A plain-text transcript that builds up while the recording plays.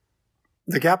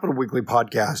The Capital Weekly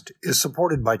podcast is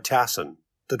supported by TASIN,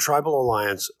 the Tribal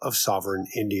Alliance of Sovereign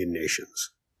Indian Nations.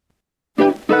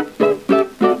 Well,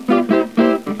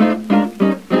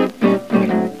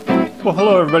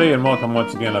 hello, everybody, and welcome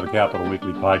once again to the Capital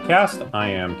Weekly podcast. I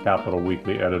am Capital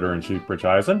Weekly Editor-in-Chief Rich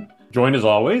Eisen, joined as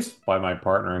always by my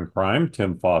partner in crime,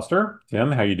 Tim Foster.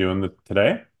 Tim, how you doing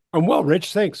today? I'm well,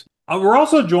 Rich. Thanks. We're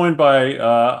also joined by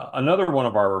another one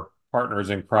of our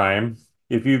partners in crime.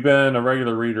 If you've been a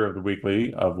regular reader of the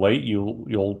Weekly of late,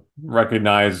 you'll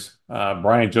recognize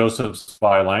Brian Joseph's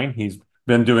byline. He's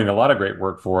been doing a lot of great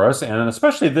work for us, and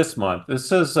especially this month.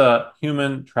 This is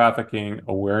Human Trafficking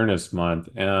Awareness Month,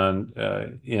 and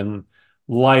in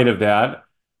light of that,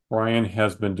 Brian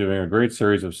has been doing a great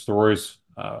series of stories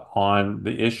on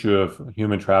the issue of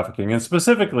human trafficking, and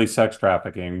specifically sex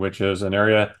trafficking, which is an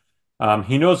area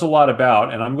he knows a lot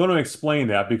about, and I'm going to explain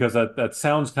that because that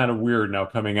sounds kind of weird now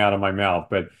coming out of my mouth.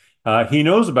 But he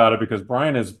knows about it because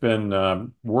Brian has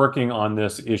been working on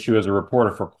this issue as a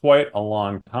reporter for quite a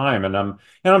long time, and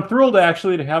I'm thrilled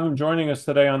actually to have him joining us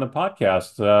today on the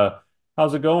podcast.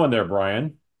 How's it going there,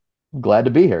 Brian? Glad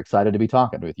to be here. Excited to be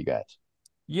talking with you guys.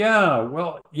 Yeah,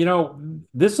 well,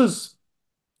 this is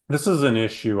an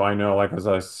issue I know, like as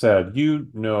I said,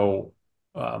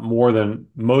 more than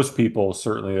most people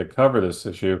certainly that cover this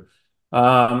issue.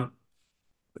 Um,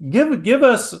 give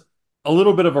us a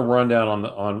little bit of a rundown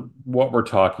on what we're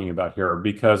talking about here,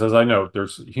 because as I know,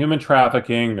 there's human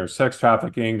trafficking, there's sex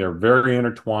trafficking, they're very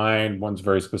intertwined. One's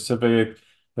very specific.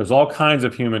 There's all kinds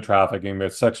of human trafficking,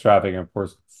 but sex trafficking, of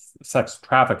course, sex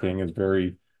trafficking is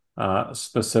very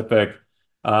specific.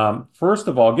 First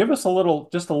of all, give us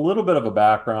just a little bit of a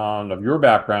background of your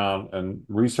background and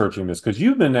researching this, because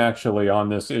you've been actually on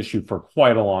this issue for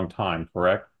quite a long time,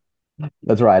 correct?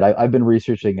 That's right. I've been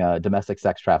researching domestic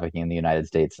sex trafficking in the United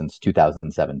States since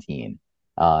 2017.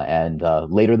 And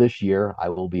later this year, I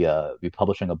will be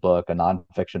publishing a book, a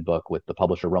nonfiction book with the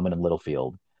publisher Rowman and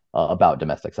Littlefield about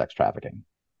domestic sex trafficking.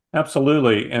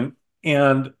 Absolutely.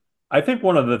 And I think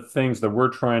one of the things that we're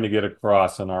trying to get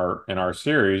across in our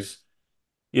series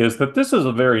is that this is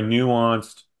a very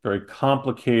nuanced, very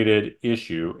complicated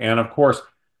issue. And of course,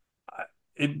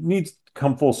 it needs to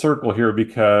come full circle here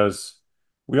because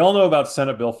we all know about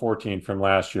Senate Bill 14 from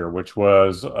last year, which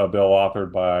was a bill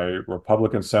authored by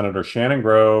Republican Senator Shannon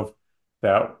Grove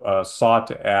that sought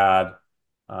to add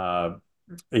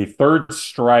a third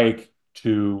strike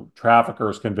to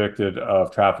traffickers convicted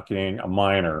of trafficking a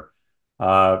minor,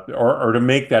 or to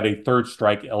make that a third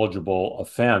strike eligible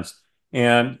offense.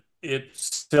 And it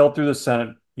sailed through the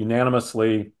Senate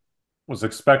unanimously, was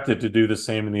expected to do the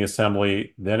same in the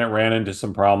Assembly. Then it ran into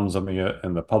some problems in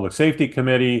the Public Safety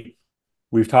Committee.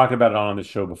 We've talked about it on the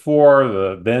show before.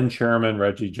 The then chairman,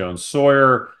 Reggie Jones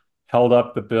Sawyer, held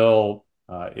up the bill.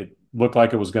 It looked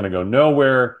like it was going to go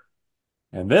nowhere.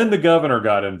 And then the governor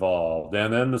got involved.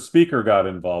 And then the speaker got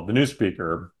involved. The new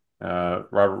speaker,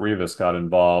 Robert Rivas, got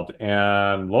involved.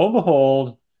 And lo and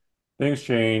behold, things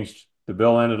changed. The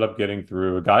bill ended up getting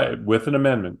through with an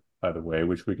amendment, by the way,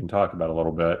 which we can talk about a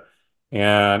little bit.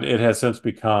 And it has since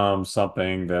become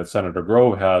something that Senator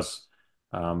Grove has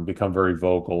become very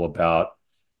vocal about.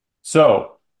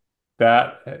 So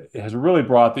that has really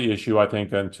brought the issue, I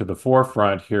think, into the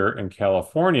forefront here in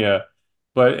California.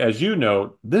 But as you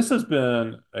know, this has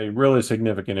been a really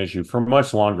significant issue for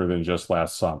much longer than just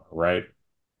last summer, right?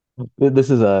 This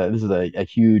is a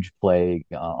huge plague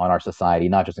on our society,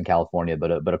 not just in California,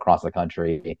 but across the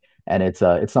country. And it's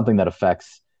something that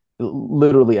affects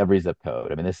literally every zip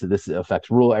code. I mean, this affects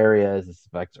rural areas, this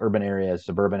affects urban areas,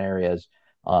 suburban areas.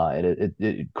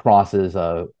 It crosses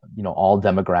all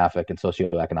demographic and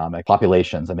socioeconomic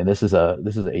populations. I mean, this is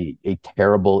a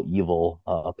terrible evil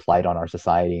plight on our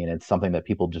society, and it's something that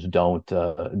people just don't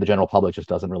the general public just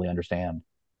doesn't really understand.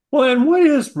 Well, and what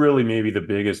is really maybe the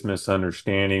biggest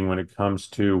misunderstanding when it comes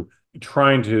to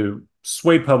trying to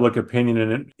sway public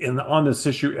opinion on this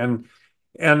issue?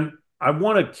 And I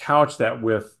want to couch that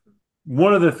with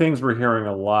one of the things we're hearing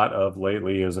a lot of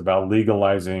lately is about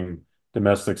legalizing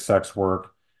domestic sex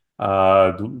work,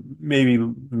 maybe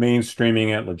mainstreaming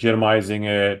it, legitimizing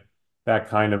it, that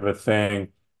kind of a thing.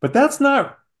 But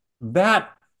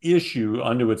that issue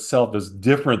unto itself is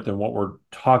different than what we're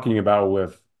talking about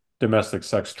with domestic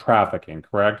sex trafficking,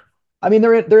 correct? I mean,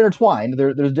 they're intertwined.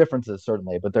 There's differences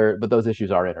certainly, but those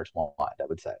issues are intertwined, I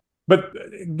would say. But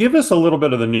give us a little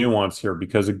bit of the nuance here,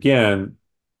 because again,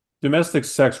 domestic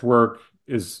sex work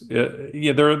is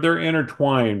yeah, they're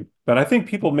intertwined, but I think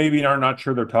people maybe are not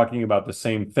sure they're talking about the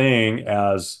same thing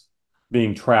as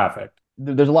being trafficked.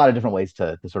 There's a lot of different ways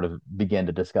to sort of begin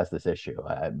to discuss this issue.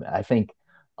 I think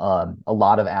a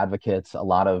lot of advocates, a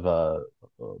lot of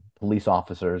police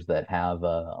officers that have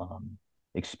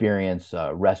experience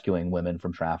rescuing women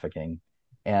from trafficking,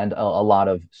 and a lot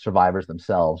of survivors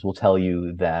themselves will tell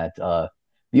you that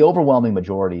the overwhelming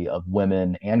majority of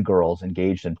women and girls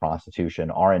engaged in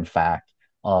prostitution are in fact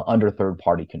under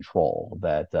third-party control.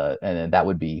 And that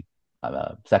would be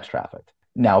sex trafficked.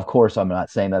 Now, of course, I'm not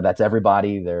saying that that's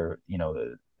everybody.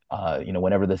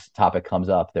 Whenever this topic comes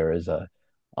up, there's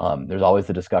always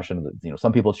the discussion that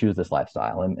some people choose this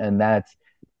lifestyle, I'm not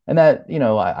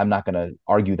going to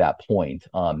argue that point.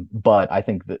 But I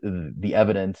think the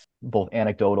evidence, both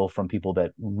anecdotal from people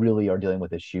that really are dealing with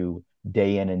this issue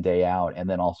day in and day out, and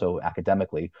then also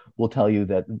academically, will tell you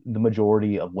that the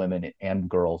majority of women and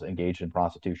girls engaged in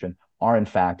prostitution are in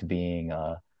fact being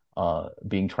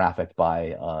trafficked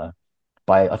by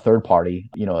a third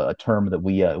party, a term that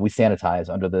we sanitize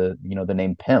under the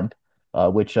name pimp,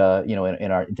 which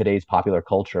in today's popular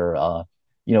culture,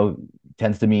 you know,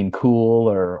 tends to mean cool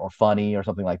or funny or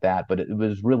something like that. But it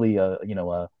was really a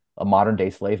modern day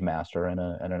slave master and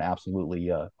an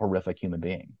absolutely horrific human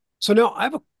being. So now I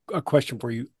have a question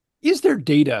for you. Is there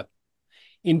data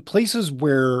in places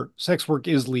where sex work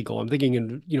is legal? I'm thinking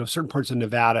in, certain parts of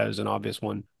Nevada is an obvious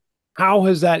one. How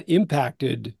has that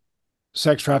impacted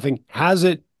sex trafficking? Has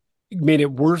it made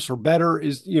it worse or better?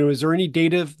 Is there any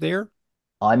data there?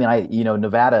 I mean,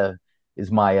 Nevada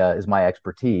is my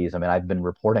expertise. I mean, I've been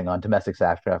reporting on domestic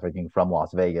sex trafficking from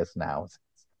Las Vegas now since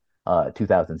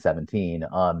 2017.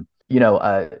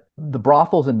 The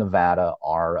brothels in Nevada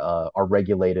are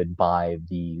regulated by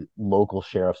the local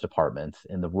sheriff's departments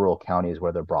in the rural counties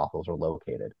where their brothels are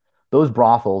located. Those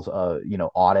brothels,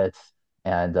 audits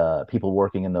and people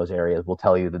working in those areas will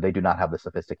tell you that they do not have the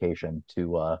sophistication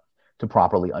to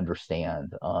properly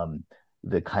understand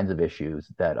the kinds of issues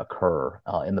that occur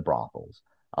in the brothels,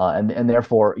 and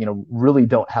therefore, really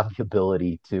don't have the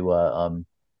ability to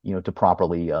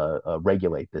properly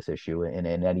regulate this issue in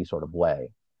any sort of way.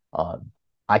 Uh,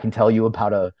 I can tell you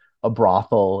about a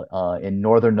brothel in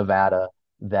northern Nevada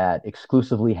that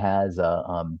exclusively has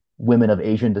women of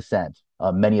Asian descent,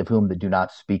 many of whom that do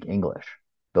not speak English.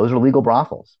 Those are legal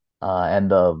brothels, and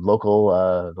the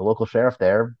local sheriff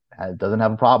there doesn't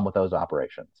have a problem with those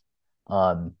operations.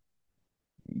 Um,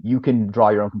 you can draw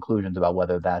your own conclusions about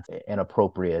whether that's an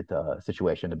appropriate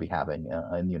situation to be having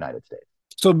in the United States.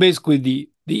 So basically,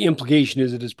 the implication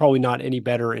is it is probably not any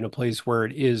better in a place where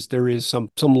there is some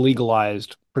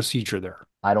legalized procedure there.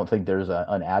 I don't think there's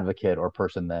an advocate or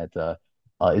person that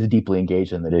is deeply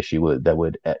engaged in that issue that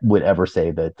would ever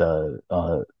say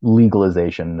that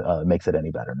legalization makes it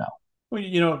any better. No.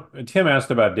 Well, Tim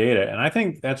asked about data, and I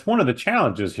think that's one of the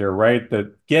challenges here, right?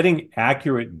 That getting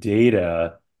accurate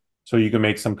data so you can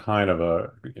make some kind of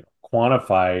a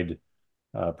quantified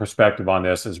perspective on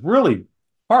this is really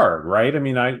hard, right? I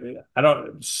mean, I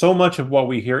don't. So much of what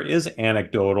we hear is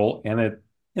anecdotal, and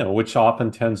which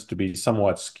often tends to be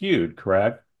somewhat skewed,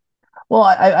 correct? Well,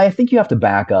 I think you have to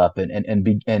back up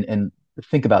and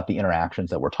think about the interactions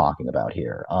that we're talking about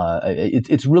here.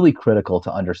 It's really critical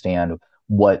to understand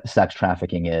what sex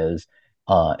trafficking is.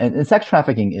 And sex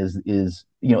trafficking is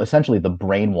essentially the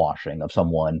brainwashing of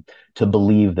someone to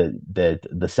believe that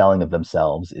the selling of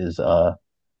themselves is the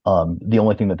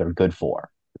only thing that they're good for.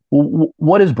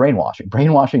 What is brainwashing?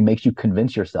 Brainwashing makes you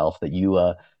convince yourself that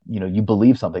you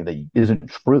believe something that isn't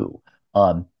true.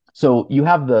 So you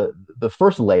have the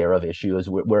first layer of issues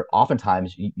where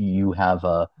oftentimes you have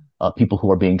people who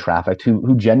are being trafficked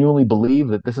who genuinely believe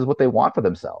that this is what they want for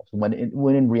themselves. When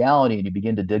in reality, you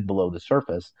begin to dig below the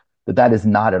surface, that is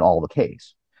not at all the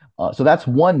case. So that's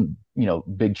one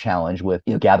big challenge with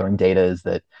gathering data is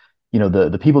that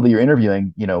the people that you're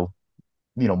interviewing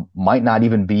might not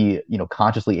even be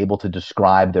consciously able to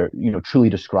describe truly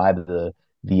describe the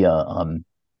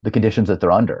conditions that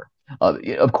they're under.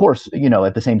 Of course,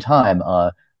 at the same time,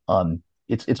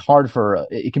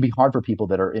 it can be hard for people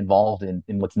that are involved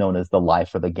in what's known as the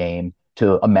life or the game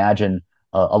to imagine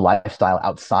a lifestyle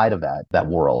outside of that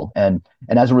world, and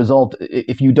as a result,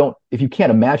 if you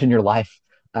can't imagine your life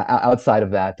outside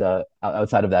of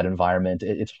that environment,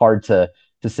 it's hard to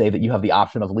say that you have the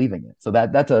option of leaving it. So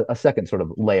that's a second sort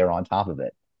of layer on top of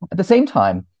it. At the same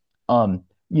time, um,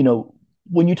 you know,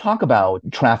 when you talk about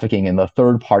trafficking and the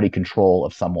third party control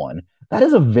of someone, that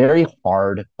is a very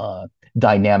hard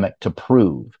dynamic to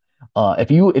prove. If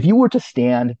you were to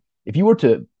stand, if you were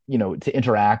to to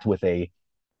interact with a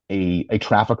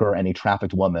trafficker and a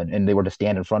trafficked woman, and they were to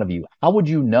stand in front of you, how would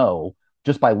you know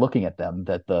just by looking at them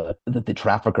that the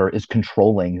trafficker is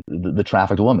controlling the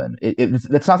trafficked woman?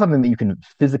 That's not something that you can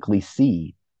physically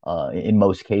see in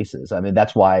most cases. I mean,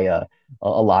 that's why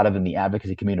a lot of in the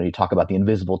advocacy community talk about the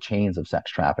invisible chains of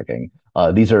sex trafficking.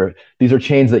 These are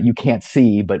chains that you can't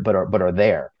see, but are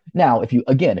there. Now, if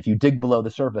you dig below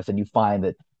the surface and you find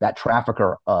that that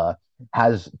trafficker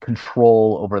has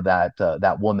control over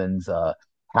that woman's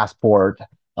passport,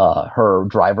 her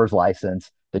driver's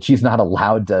license, that she's not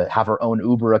allowed to have her own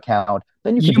Uber account,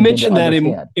 then you You could begin to mentioned that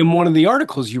understand. in one of the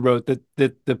articles you wrote that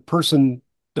the person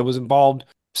that was involved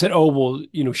said, "Oh,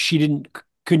 well, she didn't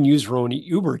couldn't use her own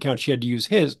Uber account. She had to use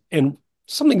his." And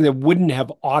something that wouldn't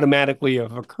have automatically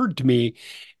have occurred to me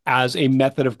as a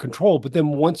method of control. But then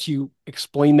once you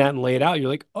explain that and lay it out, you're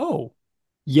like, "Oh,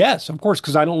 yes, of course,"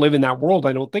 because I don't live in that world.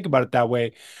 I don't think about it that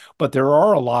way. But there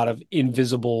are a lot of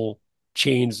invisible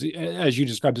chains, as you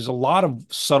described. There's a lot of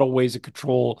subtle ways of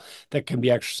control that can be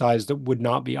exercised that would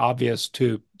not be obvious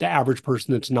to the average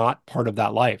person that's not part of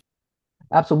that life.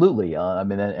 Absolutely. I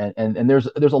mean, and there's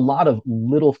a lot of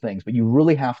little things, but you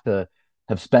really have to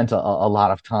have spent a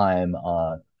lot of time,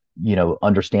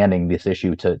 understanding this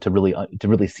issue to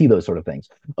really see those sort of things.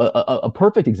 A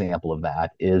perfect example of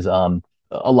that is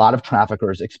a lot of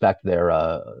traffickers expect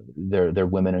their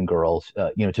women and girls,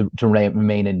 to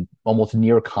remain in almost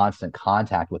near constant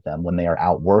contact with them when they are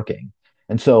out working.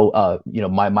 And so,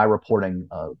 my reporting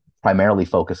primarily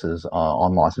focuses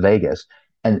on Las Vegas.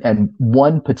 And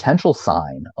one potential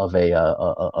sign of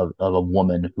a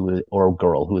woman or a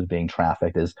girl who is being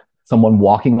trafficked is someone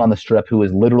walking on the strip who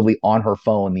is literally on her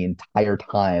phone the entire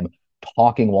time,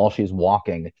 talking while she's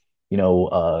walking,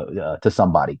 to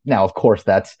somebody. Now, of course,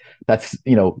 that's that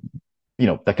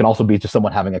can also be just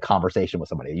someone having a conversation with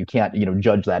somebody. You can't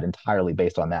judge that entirely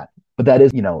based on that. But that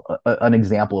is an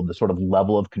example of the sort of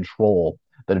level of control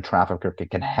that a trafficker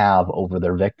can have over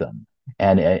their victim.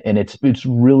 And it's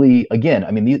really, again,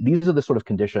 I mean, these are the sort of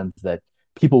conditions that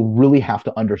people really have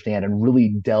to understand and really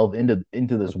delve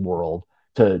into this world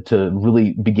to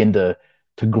really begin to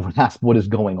grasp what is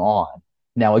going on.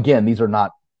 Now, again, these are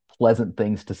not pleasant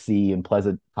things to see and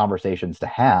pleasant conversations to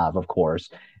have, of course,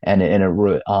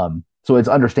 so it's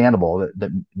understandable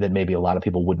that maybe a lot of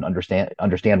people wouldn't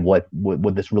understand what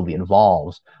this really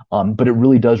involves. But it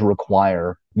really does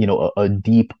require, a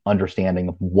deep understanding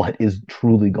of what is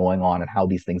truly going on and how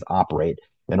these things operate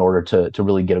in order to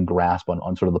really get a grasp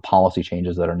on sort of the policy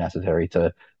changes that are necessary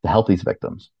to help these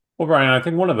victims. Well, Brian, I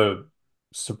think one of the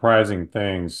surprising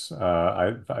things,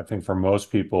 I think for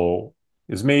most people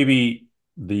is maybe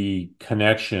the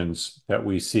connections that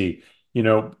we see.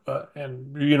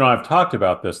 I've talked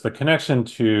about this, the connection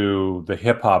to the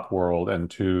hip hop world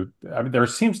and I mean, there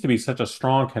seems to be such a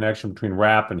strong connection between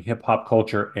rap and hip hop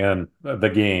culture and the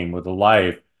game with the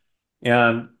life.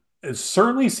 And it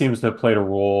certainly seems to have played a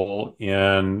role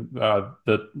in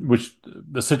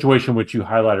the situation which you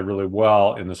highlighted really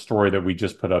well in the story that we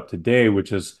just put up today,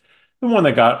 which is the one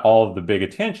that got all of the big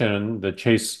attention, the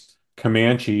Chase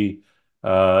Comanche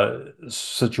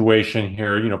situation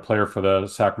here, player for the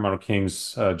Sacramento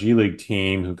Kings G League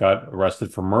team who got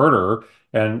arrested for murder.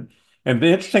 And the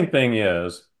interesting thing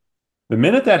is, the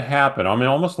minute that happened, I mean,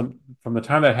 almost from the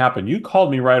time that happened, you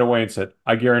called me right away and said,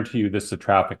 "I guarantee you this is a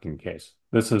trafficking case.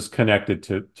 This is connected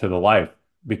to the life."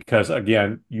 Because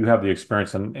again, you have the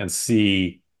experience and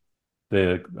see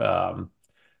the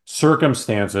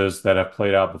circumstances that have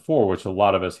played out before, which a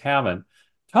lot of us haven't.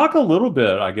 Talk a little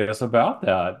bit, I guess, about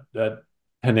that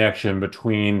connection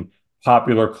between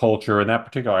popular culture and that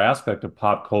particular aspect of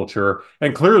pop culture,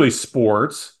 and clearly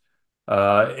sports,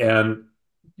 and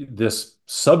this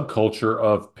subculture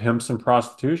of pimps and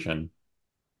prostitution.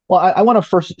 Well, I want to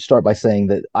first start by saying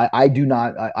that I do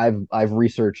not. I've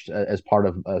researched as part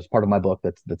of my book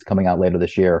that's coming out later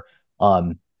this year,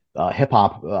 hip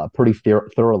hop pretty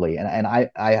thoroughly, and I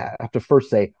have to first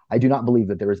say I do not believe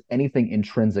that there is anything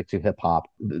intrinsic to hip hop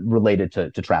related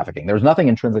to trafficking. There's nothing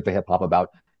intrinsic to hip hop about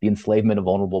the enslavement of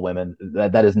vulnerable women.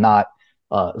 That is not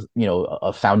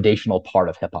a foundational part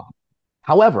of hip hop.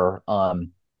 However,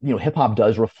 hip hop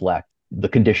does reflect the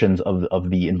conditions of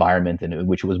the environment in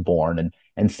which it was born,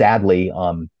 and sadly,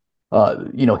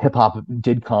 hip hop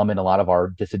did come in a lot of our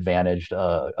disadvantaged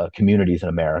communities in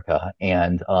America,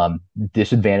 and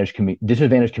disadvantaged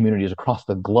communities across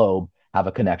the globe have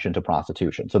a connection to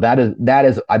prostitution. So that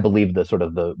is, I believe, the sort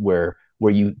of the where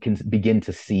you can begin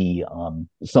to see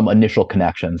some initial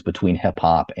connections between hip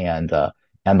hop and the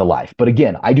life. But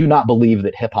again, I do not believe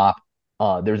that hip hop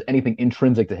there's anything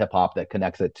intrinsic to hip hop that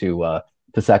connects it to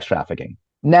sex trafficking.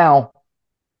 Now,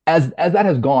 as that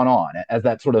has gone on, as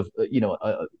that sort of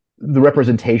the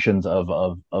representations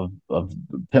of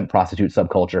pimp prostitute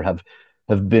subculture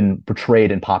have been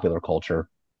portrayed in popular culture,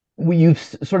 you've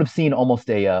sort of seen almost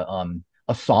a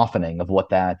a softening of what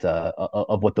that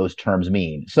of what those terms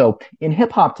mean. So in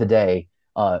hip hop today,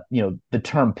 the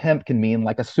term pimp can mean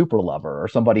like a super lover or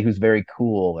somebody who's very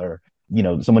cool or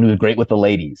someone who's great with the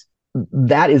ladies.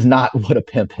 That is not what a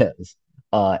pimp is.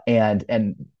 And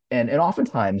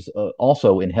oftentimes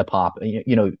also in hip hop,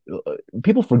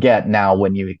 people forget now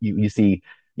when you see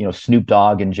Snoop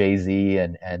Dogg and Jay-Z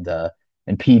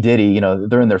and P Diddy,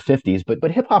 they're in their 50s,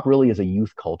 but hip hop really is a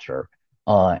youth culture.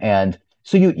 And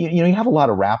so you have a lot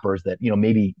of rappers that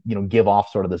maybe give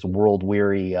off sort of this world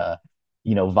weary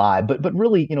vibe, but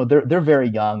really they're very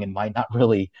young and might not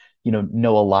really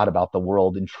know a lot about the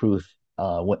world in truth,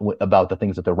 about the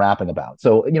things that they're rapping about.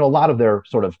 So a lot of their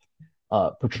sort of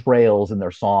portrayals in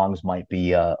their songs might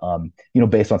be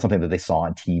based on something that they saw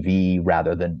on TV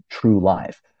rather than true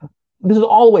life. This is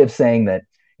all a way of saying that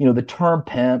the term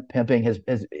pimping has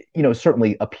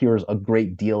certainly appears a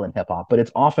great deal in hip hop, but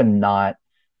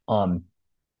um,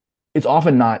 it's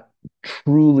often not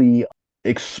truly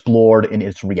explored in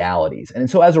its realities. And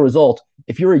so as a result,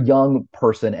 if you're a young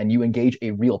person and you engage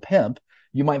a real pimp,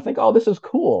 you might think, oh, this is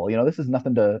cool. This is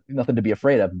nothing to be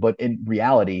afraid of. But in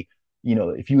reality,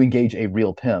 if you engage a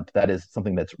real pimp, that is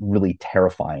something that's really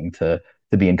terrifying to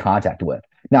be in contact with.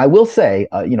 Now, I will say,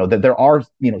 that there are,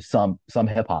 some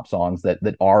hip hop songs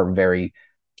that are very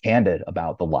candid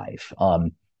about the life.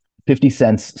 50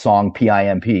 Cent's song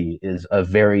PIMP is a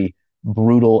very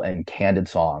brutal and candid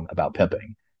song about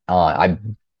pimping. I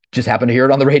just happened to hear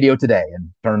it on the radio today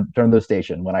and turned the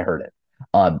station when I heard it.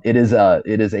 It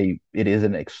is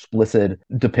an explicit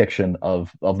depiction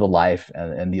of the life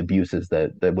and the abuses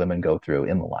that women go through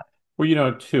in the life.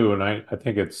 Well, too, and I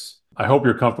think I hope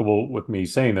you're comfortable with me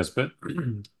saying this, but,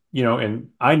 and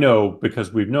I know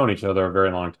because we've known each other a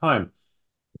very long time,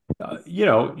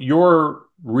 your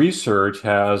research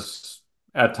has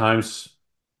at times,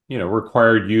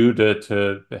 required you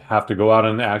to have to go out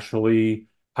and actually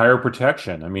hire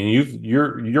protection. I mean,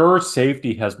 your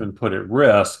safety has been put at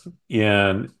risk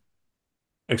in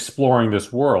exploring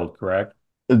this world, correct?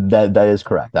 That is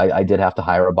correct. I did have to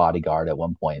hire a bodyguard at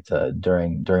one point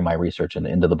during my research and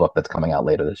into the book that's coming out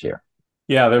later this year.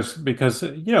 Yeah, there's because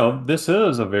this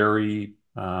is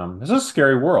a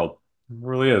scary world. It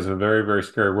really is a very, very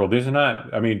scary world. These are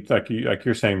not, I mean, like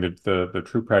you're saying that the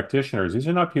true practitioners, these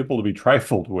are not people to be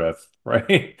trifled with,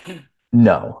 right?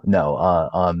 No, no.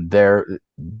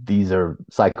 These are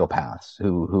psychopaths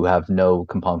who have no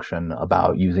compunction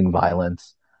about using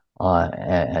violence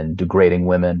and degrading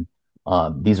women.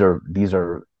 These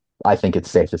are, I think it's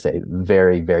safe to say,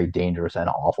 very, very dangerous and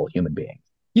awful human beings.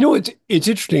 It's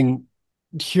interesting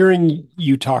hearing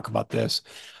you talk about this.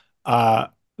 Uh,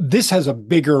 this has a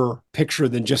bigger picture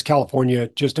than just California,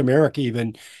 just America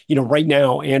even. Right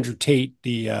now, Andrew Tate,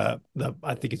 the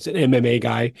I think it's an MMA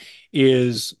guy,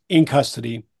 is in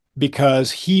custody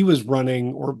because he was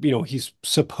running, or he's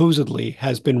supposedly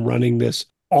has been running this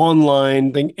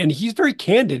online thing, and he's very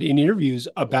candid in interviews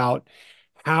about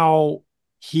how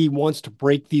he wants to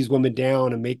break these women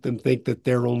down and make them think that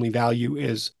their only value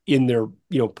is in their,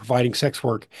 providing sex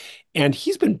work. And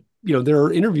he's been, there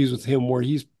are interviews with him where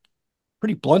he's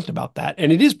pretty blunt about that.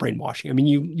 And it is brainwashing. I mean,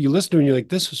 you listen to him and you're like,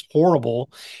 this is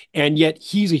horrible. And yet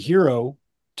he's a hero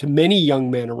to many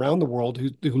young men around the world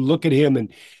who look at him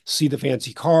and see the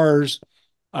fancy cars.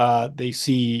 They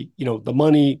see, the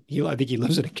money. I think he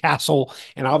lives in a castle,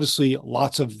 and obviously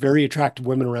lots of very attractive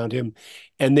women around him,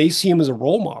 and they see him as a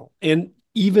role model. And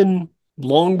even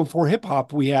long before hip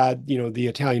hop, we had, the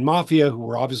Italian mafia who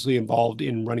were obviously involved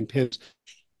in running pimps.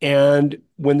 And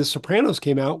when The Sopranos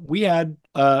came out, we had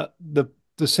the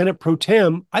Senate pro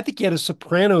tem. I think he had a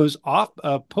Sopranos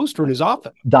poster in his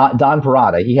office. Don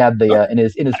Parada, he had the Oh, in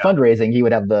his fundraising, he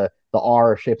would have the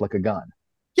R shaped like a gun.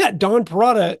 yeah, Don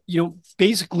Parada,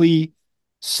 basically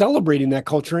celebrating that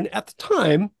culture. And at the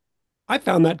time, I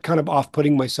found that kind of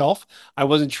off-putting myself. I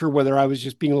wasn't sure whether I was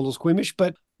just being a little squeamish,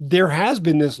 but there has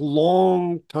been this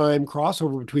long time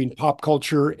crossover between pop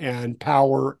culture and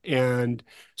power and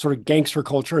sort of gangster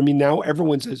culture. I mean, now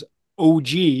everyone says OG,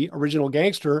 original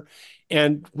gangster,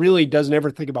 and really doesn't ever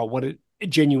think about what it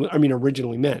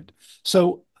originally meant.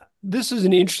 So this is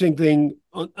an interesting thing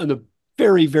on the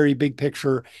very, very big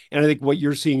picture. And I think what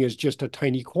you're seeing is just a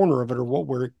tiny corner of it, or what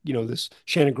we're, this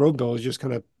Shannon Grove bill is just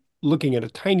kind of looking at a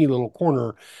tiny little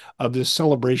corner of this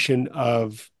celebration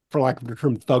of, for lack of a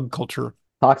term, thug culture.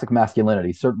 Toxic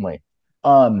masculinity, certainly.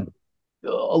 Um,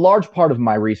 a large part of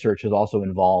my research has also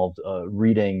involved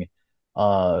reading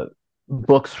uh,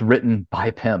 books written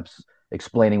by pimps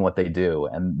explaining what they do,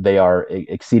 and they are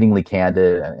exceedingly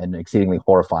candid and exceedingly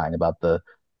horrifying about the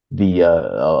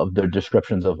of their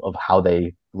descriptions of how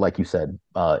they like you said,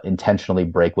 intentionally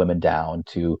break women down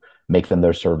to make them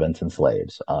their servants and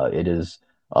slaves. It is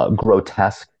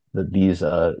grotesque that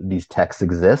these texts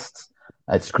exist.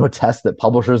 It's grotesque that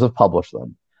publishers have published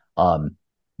them.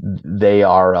 They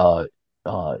are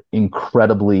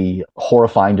incredibly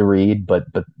horrifying to read, but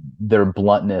their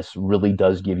bluntness really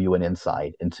does give you an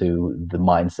insight into the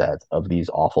mindset of these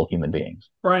awful human beings.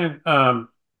 Brian,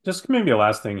 just maybe a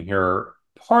last thing here.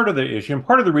 Part of the issue and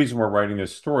part of the reason we're writing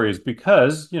this story is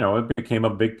because, it became a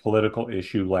big political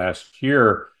issue last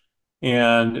year.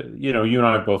 And, you and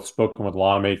I have both spoken with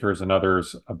lawmakers and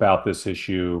others about this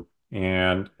issue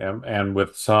and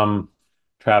with some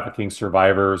trafficking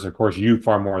survivors. Of course, you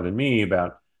far more than me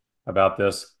about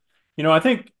this. I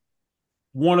think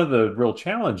one of the real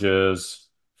challenges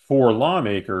for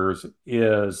lawmakers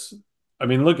is, I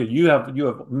mean, look at you have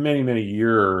many, many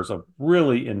years of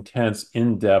really intense,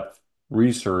 in-depth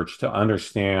research to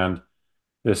understand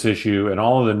this issue and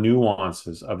all of the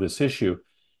nuances of this issue.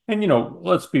 And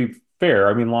let's be fair.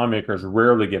 I mean, lawmakers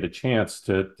rarely get a chance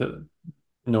to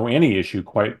know any issue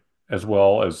quite as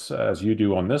well as you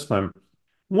do on this one.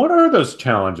 What are those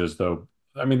challenges, though?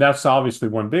 I mean, that's obviously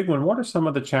one big one. What are some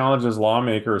of the challenges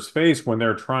lawmakers face when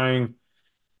they're trying,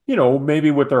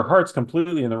 maybe with their hearts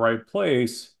completely in the right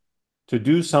place to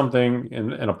do something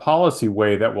in a policy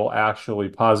way that will actually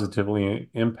positively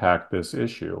impact this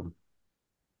issue?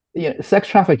 Sex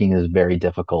trafficking is very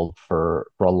difficult for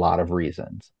a lot of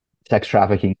reasons. Sex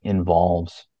trafficking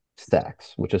involves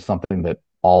sex, which is something that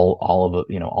all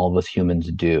of us humans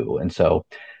do. And so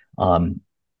um,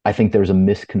 I think there's a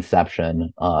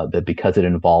misconception that because it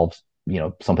involves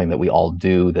something that we all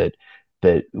do, that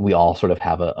we all sort of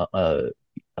have to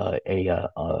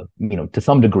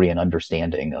some degree an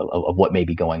understanding of what may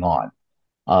be going on.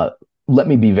 Uh, Let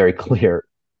me be very clear.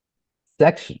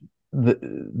 sex the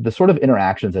the sort of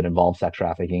interactions that involve sex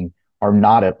trafficking are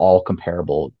not at all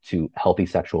comparable to healthy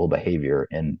sexual behavior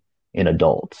in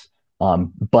adults.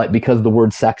 But because the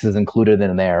word sex is included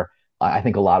in there, I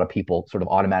think a lot of people sort of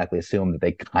automatically assume that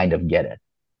they kind of get it.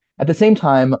 At the same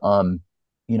time,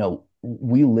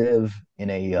 we live in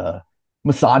a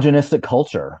misogynistic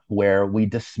culture where we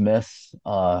dismiss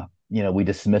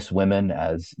women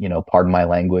as, pardon my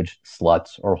language,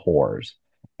 sluts or whores.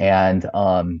 And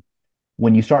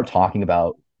when you start talking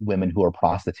about women who are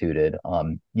prostituted,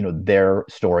 their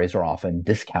stories are often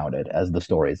discounted as the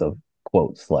stories of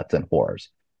quote sluts and whores,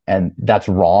 and that's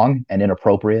wrong and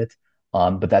inappropriate.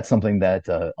 But that's something that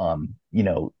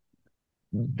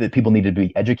that people need to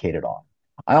be educated on.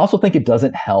 I also think it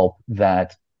doesn't help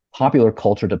that popular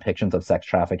culture depictions of sex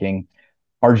trafficking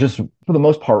are just, for the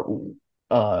most part,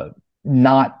 uh,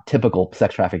 not typical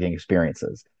sex trafficking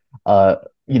experiences. Uh,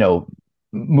 you know,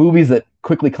 Movies that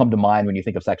quickly come to mind when you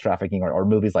think of sex trafficking are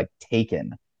movies like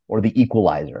Taken or The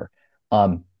Equalizer.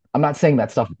 I'm not saying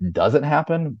that stuff doesn't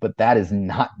happen, but that is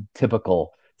not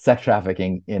typical sex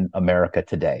trafficking in America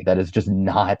today. That is just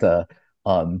not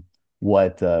um,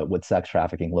 what sex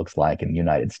trafficking looks like in the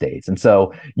United States. And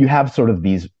so you have sort of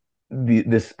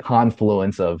this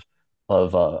confluence of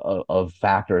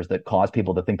factors that cause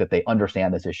people to think that they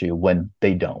understand this issue when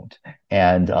they don't.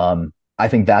 And I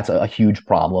think that's a huge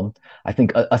problem. I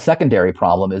think a secondary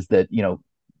problem is that,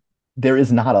 there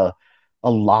is not a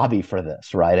lobby for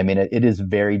this, right? I mean, it is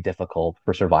very difficult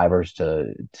for survivors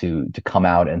to come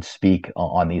out and speak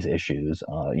on these issues,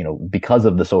 because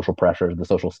of the social pressures, the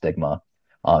social stigma.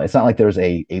 It's not like there's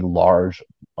a large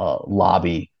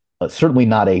lobby, certainly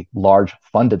not a large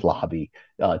funded lobby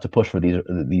to push for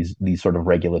these sort of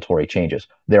regulatory changes.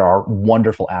 There are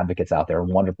wonderful advocates out there,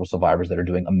 wonderful survivors that are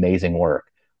doing amazing work.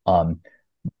 Um,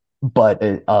 but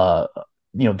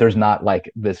there's not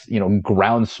like this,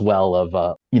 groundswell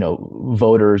of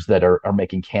voters that are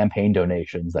making campaign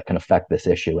donations that can affect this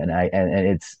issue. And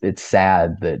it's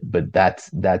sad but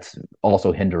that's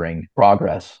also hindering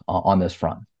progress on this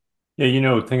front.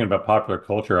 Yeah, thinking about popular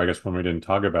culture, I guess when we didn't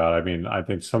talk about, I mean, I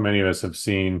think so many of us have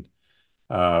seen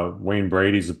Wayne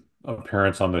Brady's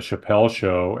appearance on the Chappelle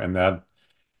show, and that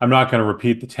I'm not going to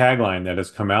repeat the tagline that has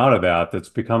come out of that. That's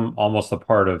become almost a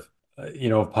part of,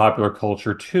 popular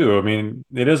culture too. I mean,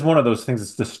 it is one of those things.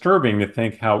 It's disturbing to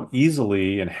think how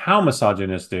easily and how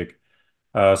misogynistic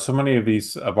so many of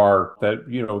these of our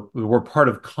that were part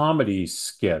of comedy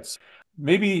skits.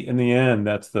 Maybe in the end,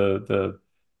 that's the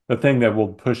thing that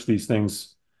will push these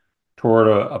things toward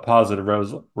a positive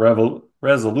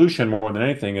resolution more than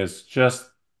anything is just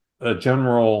a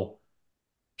general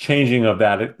changing of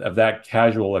that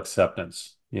casual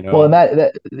acceptance, Well, and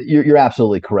that you're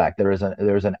absolutely correct. There's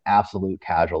an absolute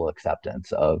casual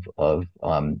acceptance of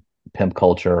pimp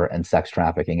culture and sex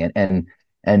trafficking, and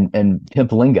and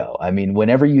pimp lingo. I mean,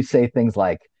 whenever you say things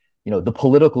like, the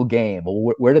political game,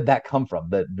 well, where did that come from?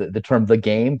 The term the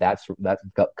game, that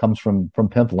comes from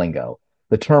pimp lingo.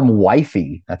 The term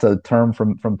wifey, that's a term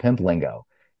from pimp lingo.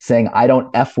 Saying I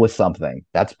don't F with something,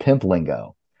 that's pimp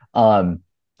lingo. Um,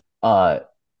 uh,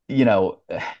 you know,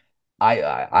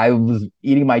 I was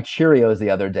eating my Cheerios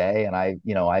the other day, and I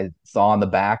saw on the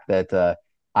back that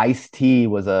Ice-T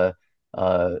was a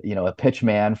pitch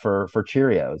man for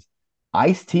Cheerios.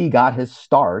 Ice-T got his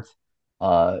start,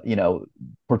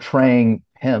 portraying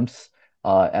pimps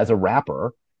as a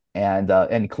rapper,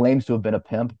 and claims to have been a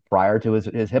pimp prior to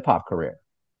his hip hop career.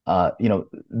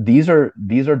 These are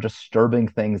disturbing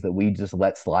things that we just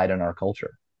let slide in our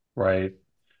culture. Right.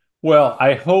 Well,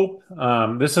 I hope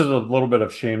this is a little bit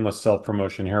of shameless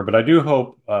self-promotion here, but I do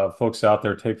hope folks out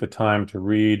there take the time to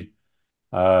read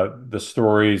the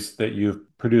stories that you've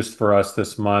produced for us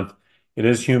this month. It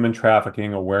is Human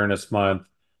Trafficking Awareness Month.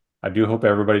 I do hope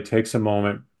everybody takes a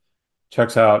moment,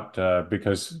 checks out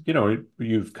because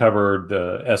you've covered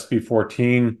the SB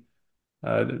 14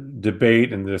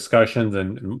 debate and discussions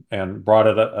and brought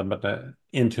it up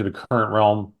into the current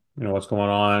realm. What's going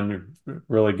on. You've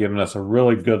really given us a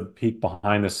really good peek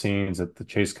behind the scenes at the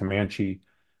Chase Comanche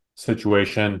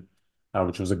situation,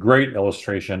 which was a great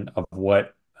illustration of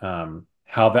what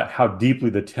how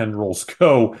deeply the tendrils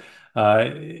go,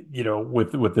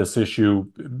 with this issue,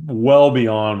 well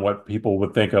beyond what people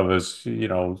would think of as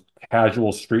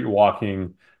casual street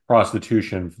walking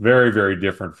prostitution. Very, very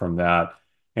different from that.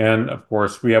 And of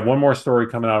course, we have one more story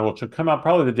coming out, which will come out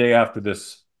probably the day after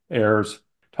this airs,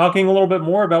 talking a little bit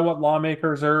more about what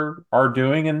lawmakers are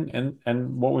doing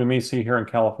and what we may see here in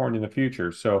California in the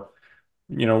future. So,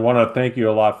 want to thank you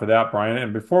a lot for that, Brian.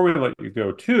 And before we let you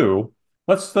go too,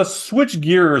 let's switch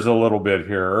gears a little bit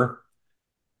here.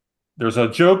 There's a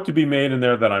joke to be made in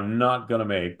there that I'm not going to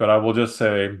make, but I will just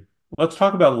say, let's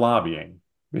talk about lobbying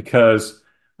because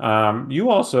you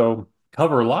also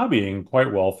cover lobbying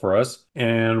quite well for us,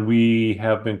 and we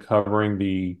have been covering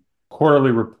the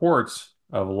quarterly reports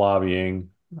of lobbying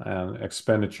and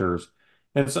expenditures.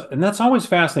 And that's always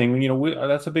fascinating.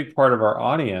 That's a big part of our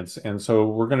audience, and so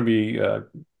we're going to be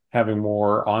having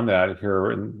more on that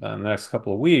here in the next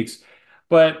couple of weeks.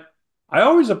 But I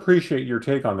always appreciate your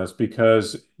take on this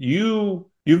because you've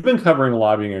been covering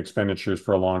lobbying expenditures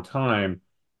for a long time,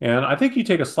 and I think you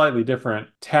take a slightly different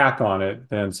tack on it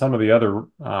than some of the other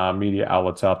media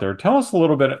outlets out there. Tell us a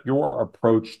little bit your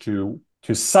approach to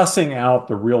sussing out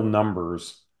the real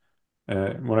numbers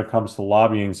when it comes to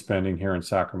lobbying spending here in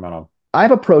Sacramento.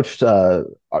 I've approached the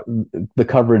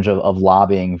coverage of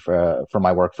lobbying for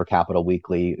my work for Capital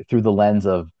Weekly through the lens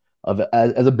of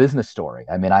as a business story.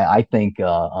 I mean, I think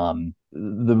the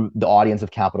audience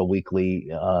of Capital Weekly,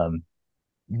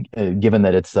 given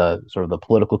that it's sort of the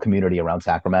political community around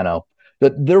Sacramento,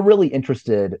 that they're really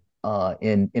interested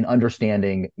in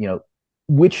understanding,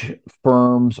 which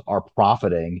firms are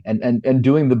profiting and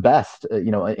doing the best,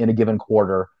 in a given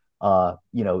quarter,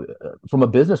 from a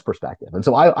business perspective. And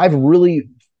so I've really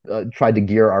tried to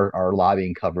gear our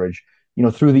lobbying coverage,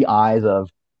 through the eyes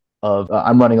of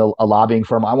I'm running a lobbying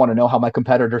firm. I want to know how my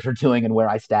competitors are doing and where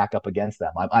I stack up against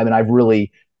them. I mean, I've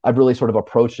really sort of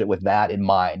approached it with that in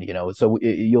mind. So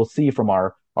you'll see from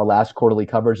our last quarterly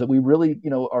coverage that we really,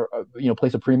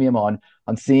 place a premium on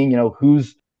seeing,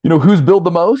 who's billed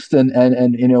the most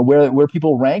and where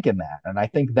people rank in that. And I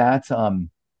think that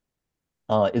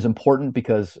is important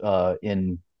because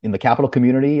in the capital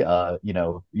community,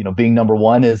 being number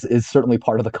one is certainly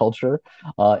part of the culture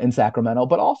in Sacramento.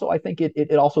 But also, I think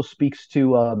it also speaks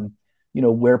to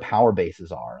where power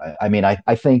bases are. I mean,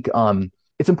 I think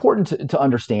it's important to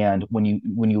understand when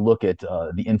you look at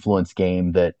the influence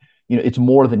game that it's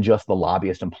more than just the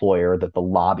lobbyist employer, that the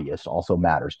lobbyist also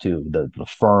matters too. The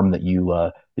firm that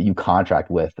you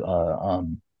contract with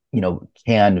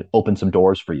can open some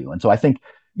doors for you. And so I think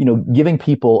giving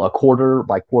people a quarter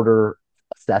by quarter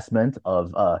assessment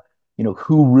of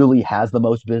who really has the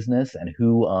most business and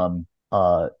who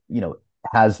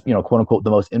has quote unquote the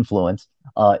most influence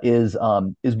is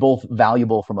both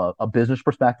valuable from a business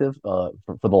perspective for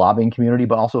the lobbying community,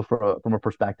 but also from a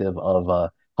perspective of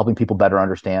helping people better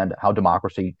understand how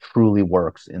democracy truly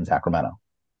works in Sacramento.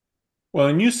 Well,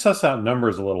 and you suss out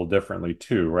numbers a little differently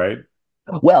too, right?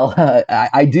 Well,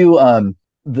 I do.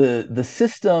 The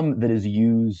system that is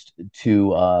used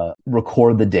to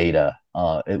record the data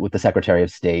with the Secretary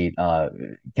of State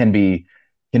can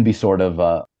be sort of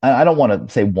I don't want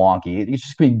to say wonky. It's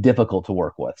just be difficult to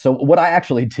work with. So what I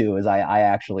actually do is I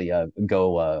actually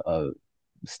go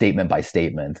statement by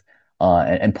statement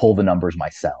and pull the numbers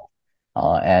myself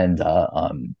and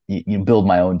build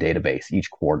my own database each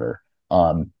quarter.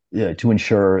 to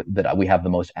ensure that we have the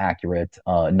most accurate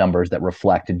numbers that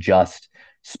reflect just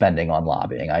spending on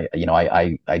lobbying.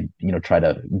 Try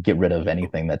to get rid of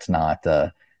anything that's not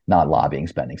lobbying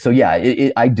spending. So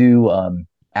yeah, I do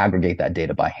aggregate that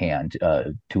data by hand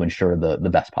to ensure the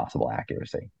best possible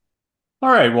accuracy. All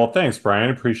right. Well, thanks,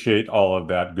 Brian. Appreciate all of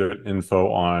that good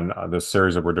info on this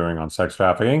series that we're doing on sex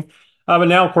trafficking. But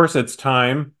now, of course, it's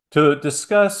time to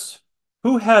discuss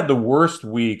who had the worst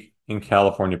week in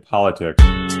California politics.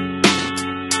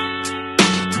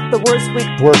 The worst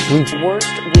week. Worst week. Worst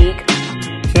week.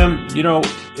 Tim,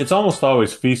 it's almost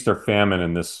always feast or famine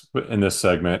in this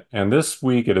segment, and this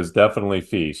week it is definitely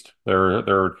feast.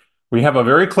 We have a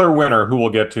very clear winner who we'll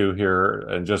get to here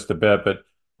in just a bit, but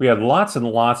we had lots and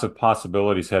lots of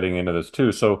possibilities heading into this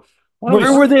too. So why don't we?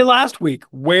 Where were they last week?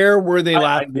 Where were they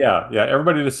last week? Yeah.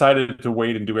 Everybody decided to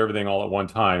wait and do everything all at one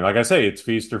time. Like I say, it's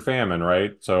feast or famine,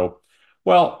 right? So,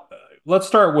 well, let's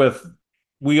start with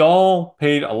we all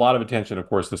paid a lot of attention, of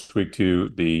course, this week to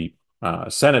the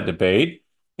Senate debate,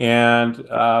 and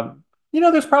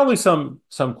there's probably some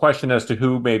question as to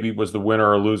who maybe was the winner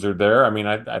or loser there. I mean,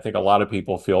 I think a lot of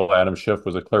people feel Adam Schiff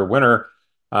was a clear winner.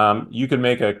 You can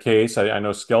make a case. I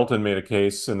know Skelton made a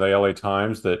case in the LA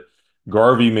Times that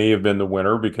Garvey may have been the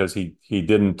winner because he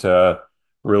didn't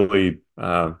really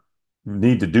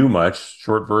need to do much.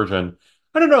 Short version.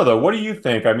 I don't know though. What do you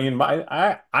think? I mean,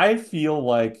 I feel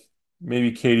like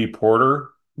maybe Katie Porter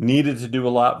needed to do a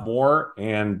lot more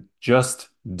and just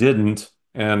didn't.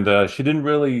 And she didn't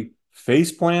really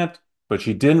face plant, but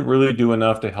she didn't really do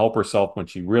enough to help herself when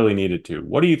she really needed to.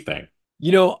 What do you think?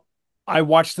 You know, I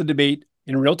watched the debate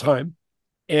in real time,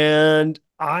 and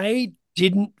I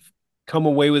didn't come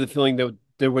away with a feeling that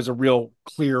there was a real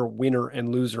clear winner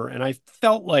and loser. And I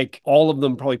felt like all of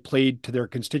them probably played to their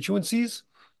constituencies.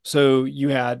 So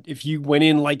if you went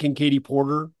in liking Katie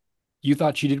Porter, you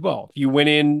thought she did well. If you went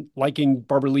in liking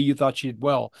Barbara Lee, you thought she did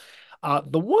well.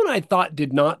 The one I thought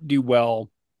did not do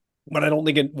well, but I don't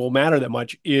think it will matter that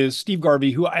much, is Steve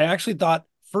Garvey, who I actually thought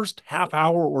first half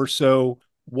hour or so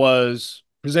was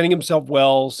presenting himself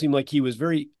well, seemed like he was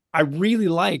I really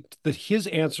liked that his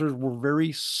answers were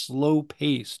very slow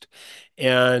paced,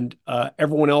 and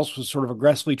everyone else was sort of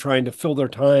aggressively trying to fill their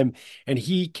time. And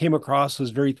he came across as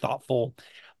very thoughtful.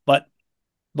 But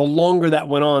the longer that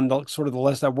went on, the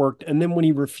less that worked. And then when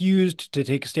he refused to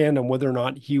take a stand on whether or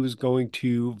not he was going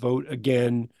to vote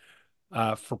again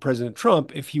for President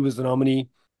Trump if he was the nominee,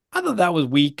 I thought that was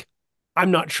weak.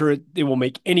 I'm not sure it will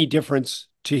make any difference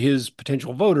to his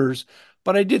potential voters,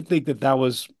 but I did think that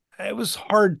it was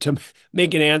hard to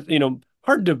make an answer,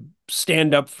 hard to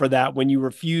stand up for that when you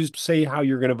refuse to say how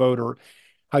you're going to vote or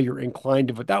how you're inclined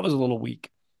to vote. That was a little weak.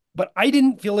 But I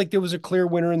didn't feel like there was a clear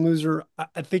winner and loser.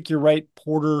 I think you're right.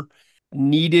 Porter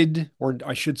needed, or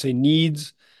I should say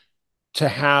needs, to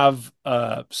have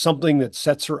something that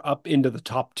sets her up into the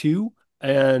top two.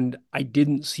 And I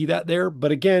didn't see that there.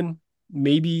 But again,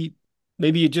 maybe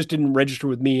it just didn't register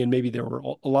with me, and maybe there were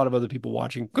a lot of other people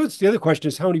watching. Because the other question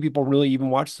is, how many people really even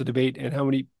watch the debate, and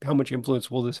how much influence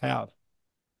will this have?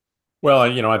 Well,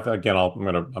 again,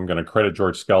 I'm gonna credit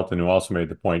George Skelton, who also made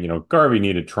the point. Garvey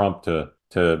needed Trump to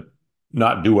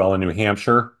not do well in New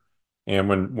Hampshire, and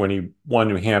when he won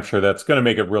New Hampshire, that's going to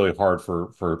make it really hard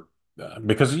for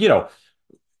because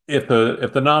if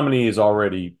the nominee is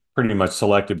already pretty much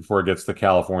selected before it gets to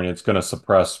California, it's going to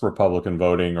suppress Republican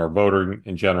voting or voting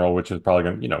in general, which is probably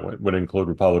going to, would include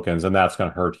Republicans, and that's going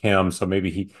to hurt him. So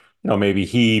maybe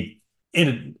he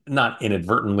not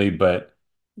inadvertently, but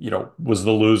was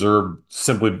the loser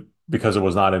simply because it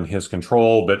was not in his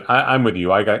control. But I'm with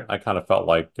you. I kind of felt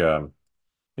like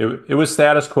it was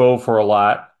status quo for a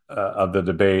lot of the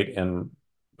debate, and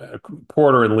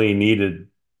Porter and Lee needed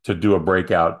to do a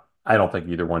breakout. I don't think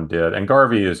either one did. And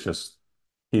Garvey is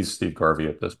he's Steve Garvey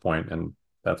at this point, and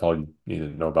that's all you need to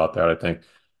know about that, I think.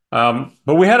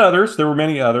 But we had others. There were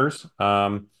many others.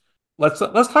 Let's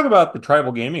talk about the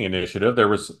Tribal Gaming Initiative. There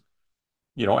was,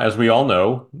 as we all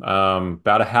know,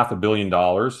 about $500 million,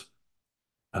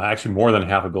 actually more than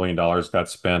 $500 million got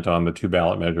spent on the two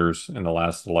ballot measures in the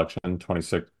last election,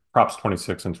 Props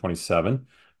 26 and 27,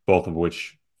 both of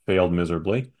which failed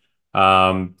miserably.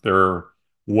 There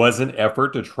was an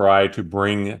effort to try to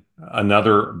bring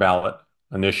another ballot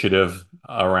initiative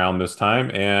around this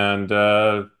time, and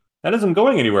that isn't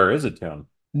going anywhere, is it, Tim?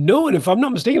 No, and if I'm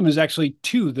not mistaken, there's actually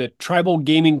two: the Tribal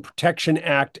Gaming Protection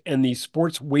Act and the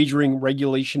Sports Wagering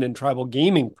Regulation and Tribal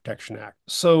Gaming Protection Act.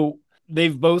 So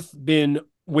they've both been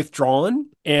withdrawn,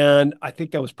 and I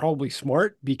think that was probably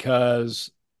smart because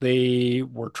they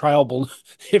were trial balloon.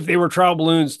 If they were trial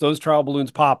balloons, those trial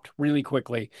balloons popped really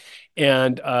quickly,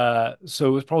 and so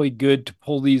it was probably good to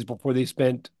pull these before they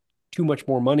spent too much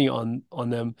more money on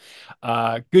them.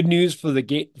 Good news for the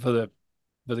game for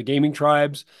the gaming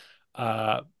tribes.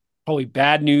 Uh, Probably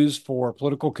bad news for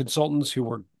political consultants who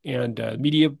were and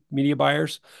media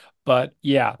buyers. But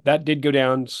yeah, that did go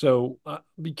down. So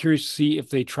be curious to see if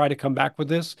they try to come back with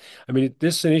this. I mean,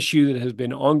 this is an issue that has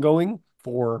been ongoing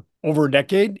for over a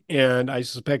decade, and I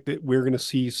suspect that we're going to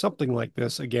see something like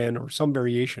this again or some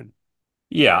variation.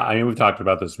 Yeah, I mean, we've talked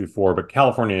about this before, but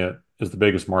California is the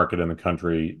biggest market in the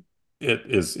country. It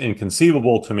is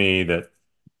inconceivable to me that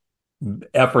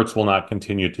efforts will not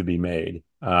continue to be made.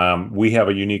 We have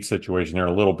a unique situation here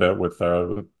a little bit with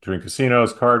between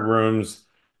casinos, card rooms,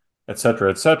 et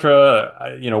cetera, et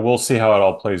cetera. We'll see how it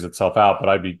all plays itself out, but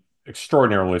I'd be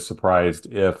extraordinarily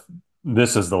surprised if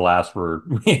this is the last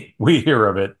word we hear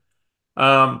of it.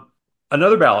 Um,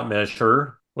 Another ballot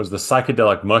measure was the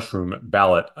psychedelic mushroom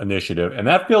ballot initiative, and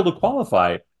that failed to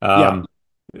qualify. Yeah.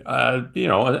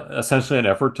 Essentially an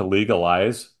effort to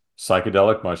legalize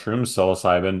psychedelic mushrooms,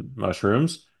 psilocybin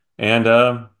mushrooms, and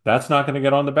that's not going to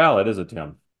get on the ballot, is it,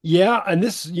 Tim? Yeah, and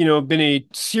this, been a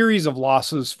series of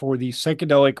losses for the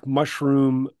psychedelic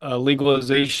mushroom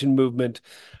legalization movement.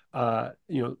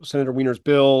 Senator Weiner's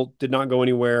bill did not go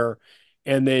anywhere.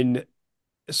 And then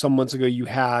some months ago, you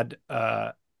had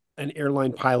an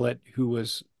airline pilot who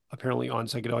was apparently on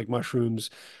psychedelic mushrooms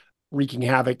wreaking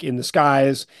havoc in the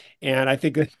skies. And I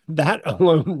think that that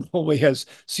alone probably has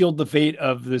sealed the fate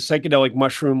of the psychedelic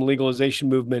mushroom legalization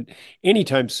movement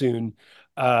anytime soon.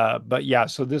 But yeah,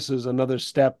 so this is a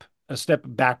step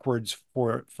backwards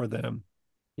for them.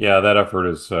 Yeah, that effort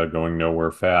is going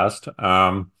nowhere fast.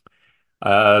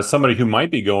 Somebody who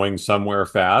might be going somewhere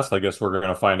fast, I guess we're going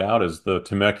to find out, is the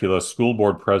Temecula School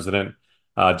Board President,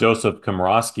 Joseph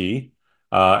Komrosky.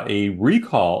 A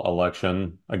recall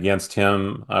election against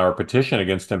him, or petition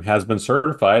against him, has been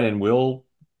certified and will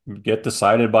get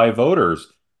decided by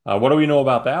voters. What do we know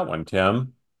about that one,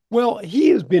 Tim? Well, he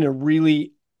has been a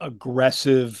really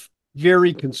aggressive,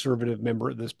 very conservative member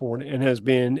of this board and has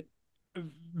been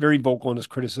very vocal in his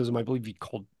criticism. I believe he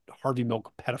called Harvey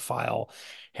Milk a pedophile,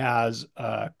 has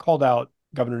called out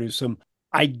Governor Newsom.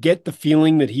 I get the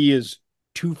feeling that he is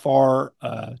too far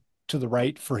to the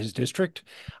right for his district.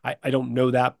 I don't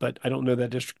know that, but I don't know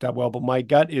that district that well. But my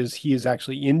gut is he is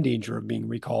actually in danger of being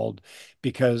recalled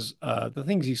because the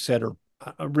things he said are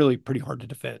really pretty hard to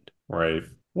defend. Right.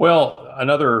 Well,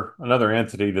 another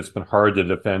entity that's been hard to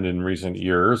defend in recent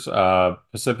years,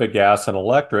 Pacific Gas and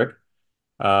Electric,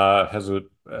 has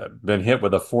been hit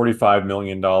with a $45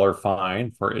 million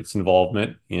fine for its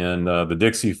involvement in the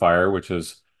Dixie Fire, which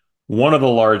is one of the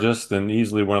largest and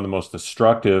easily one of the most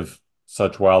destructive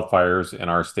such wildfires in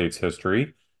our state's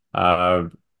history. Uh,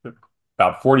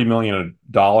 about $40 million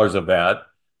of that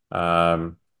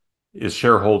um, is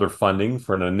shareholder funding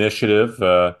for an initiative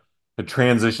to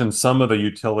transition some of the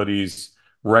utilities'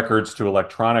 records to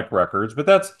electronic records.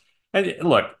 But and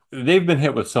look, they've been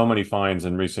hit with so many fines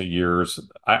in recent years.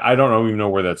 I don't even know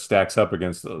where that stacks up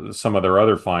against some of their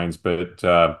other fines, but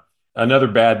another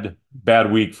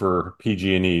bad week for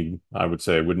PG&E, I would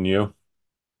say, wouldn't you?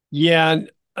 Yeah,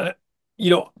 and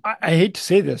I hate to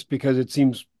say this because it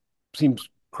seems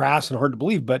crass and hard to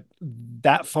believe, but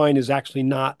that fine is actually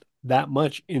not that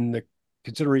much in the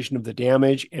consideration of the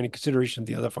damage and in consideration of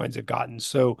the other fines they've gotten.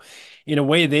 So, in a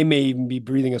way, they may even be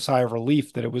breathing a sigh of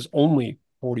relief that it was only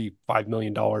 $45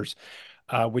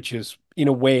 million, which is, in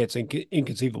a way, it's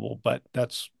inconceivable, but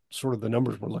that's sort of the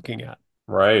numbers we're looking at.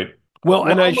 Right. Well,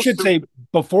 We're and I almost should through. say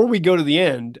before we go to the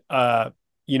end,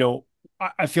 you know,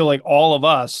 I feel like all of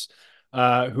us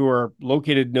who are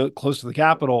located close to the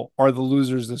Capitol are the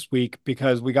losers this week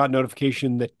because we got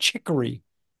notification that Chicory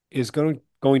is going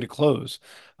to close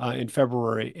in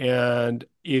February. And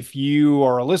if you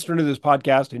are a listener to this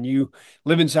podcast and you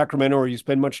live in Sacramento or you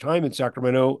spend much time in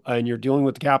Sacramento and you're dealing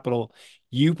with the Capitol,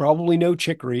 you probably know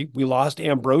Chicory. We lost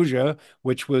Ambrosia,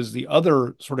 which was the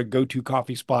other sort of go-to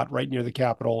coffee spot right near the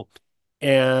Capitol.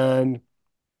 And,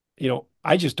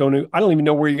 I just don't know. I don't even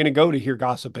know where you're going to go to hear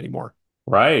gossip anymore.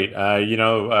 Right.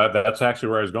 That's actually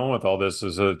where I was going with all this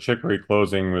is a Chicory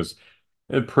closing was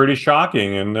pretty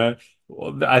shocking. And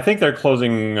well, I think they're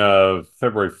closing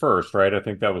February 1st, right? I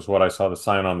think that was what I saw the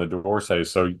sign on the door say.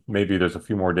 So maybe there's a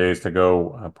few more days to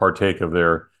go partake of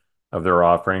their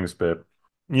offerings. But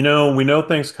we know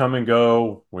things come and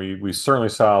go. We certainly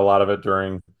saw a lot of it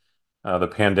during the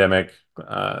pandemic,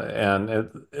 and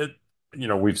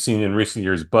we've seen in recent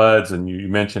years buds, and you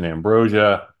mentioned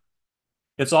ambrosia.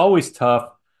 It's always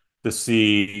tough to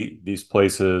see these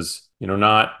places,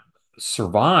 not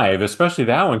survive, especially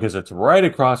that one because it's right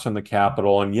across from the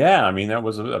Capitol. And yeah, I mean that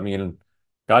was, I mean,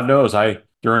 God knows, I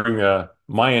during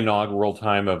my inaugural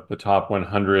time of the top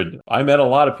 100, I met a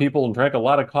lot of people and drank a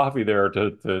lot of coffee there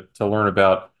to learn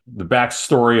about the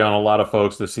backstory on a lot of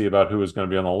folks to see about who was going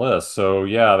to be on the list. So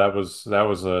yeah, that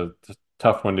was a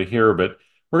tough one to hear, but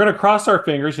we're going to cross our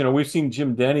fingers. You know, we've seen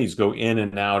Jim Denny's go in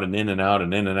and out and in and out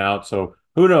and in and out. So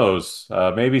who knows?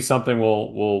 Maybe something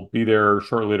will be there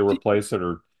shortly to replace it,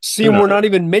 or See, who and we're knows? not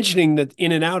even mentioning that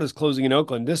In and Out is closing in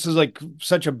Oakland. This is like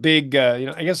such a big,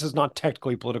 I guess it's not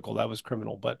technically political. That was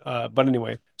criminal, but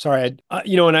anyway, sorry. And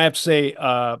I have to say,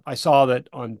 I saw that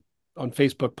on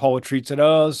Facebook, Paula Treat said,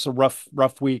 "Oh, this is a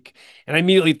rough week," and I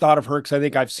immediately thought of her because I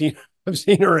think I've seen I've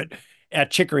seen her at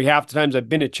Chicory half the times I've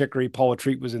been at Chicory. Paula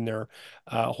Treat was in there,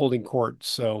 holding court.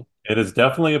 So It is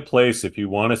definitely a place if you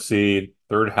want to see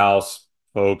third house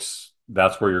folks,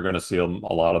 that's where you're going to see them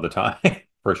a lot of the time,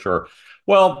 for sure.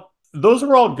 Well, those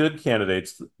are all good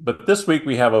candidates, but this week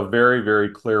we have a very, very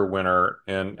clear winner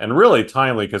and really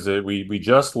timely because we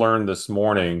just learned this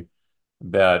morning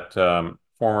that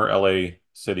former LA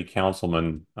City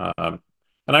Councilman, and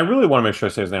I really want to make sure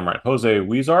I say his name right, Jose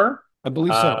Huizar, I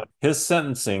believe so. his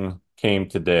sentencing came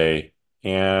today,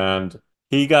 and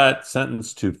he got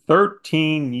sentenced to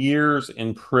 13 years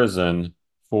in prison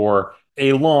for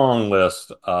a long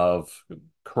list of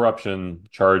corruption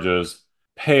charges,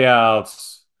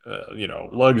 payouts,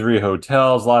 luxury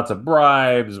hotels, lots of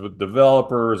bribes with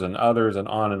developers and others, and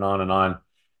on and on and on.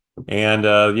 And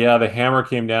yeah, the hammer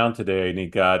came down today, and he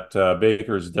got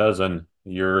Baker's dozen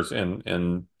years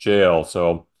in jail.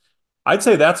 So I'd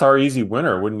say that's our easy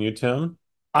winner, wouldn't you, Tim?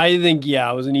 I think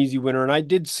it was an easy winner, and I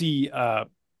did see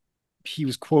he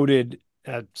was quoted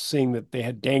at saying that they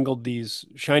had dangled these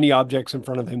shiny objects in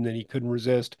front of him that he couldn't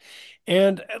resist.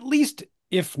 And at least,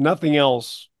 if nothing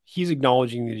else, he's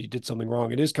acknowledging that he did something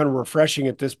wrong. It is kind of refreshing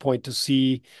at this point to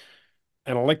see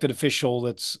an elected official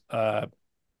that's,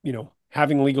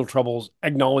 having legal troubles,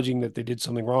 acknowledging that they did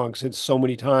something wrong, since so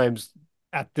many times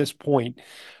at this point,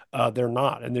 they're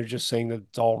not. And they're just saying that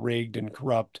it's all rigged and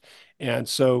corrupt. And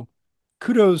so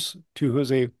kudos to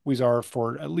Jose Huizar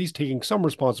for at least taking some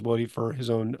responsibility for his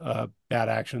own bad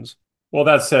actions. Well,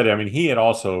 that said, I mean, he had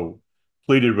also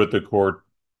pleaded with the court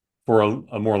for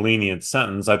a more lenient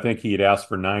sentence. I think he had asked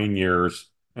for 9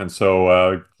 years. And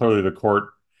so clearly the court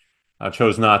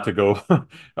chose not to go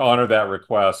honor that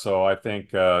request. So I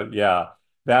think, yeah,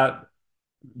 that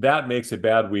that makes a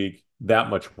bad week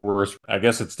that much worse. I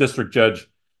guess it's District Judge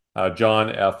John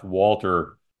F.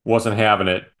 Walter wasn't having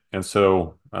it. And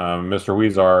so Mr.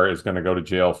 Huizar is going to go to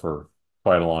jail for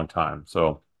quite a long time.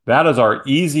 So that is our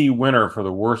easy winner for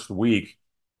the worst week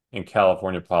in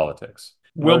California politics.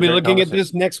 We'll Another be great looking at conversation.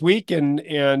 this next week,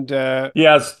 and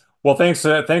Yes. Well, thanks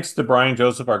to Brian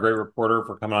Joseph, our great reporter,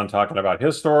 for coming on talking about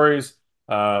his stories.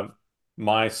 Uh,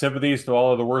 my sympathies to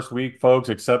all of the worst week folks,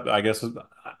 except I guess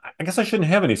I shouldn't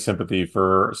have any sympathy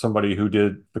for somebody who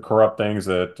did the corrupt things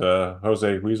that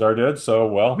Jose Huizar did. So,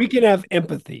 we well, can have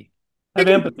empathy. I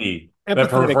We have can be empathy but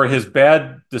empathetic. for his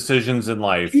bad decisions in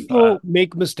life. People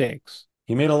make mistakes.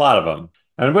 He made a lot of them.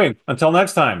 Anyway, until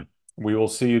next time, we will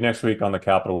see you next week on the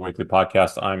Capital Weekly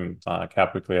podcast. I'm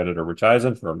Cap Weekly editor Rich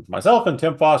Eisen for myself and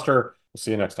Tim Foster. We'll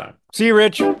see you next time. See you,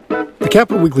 Rich. The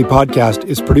Capital Weekly podcast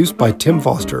is produced by Tim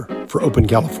Foster for Open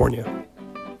California.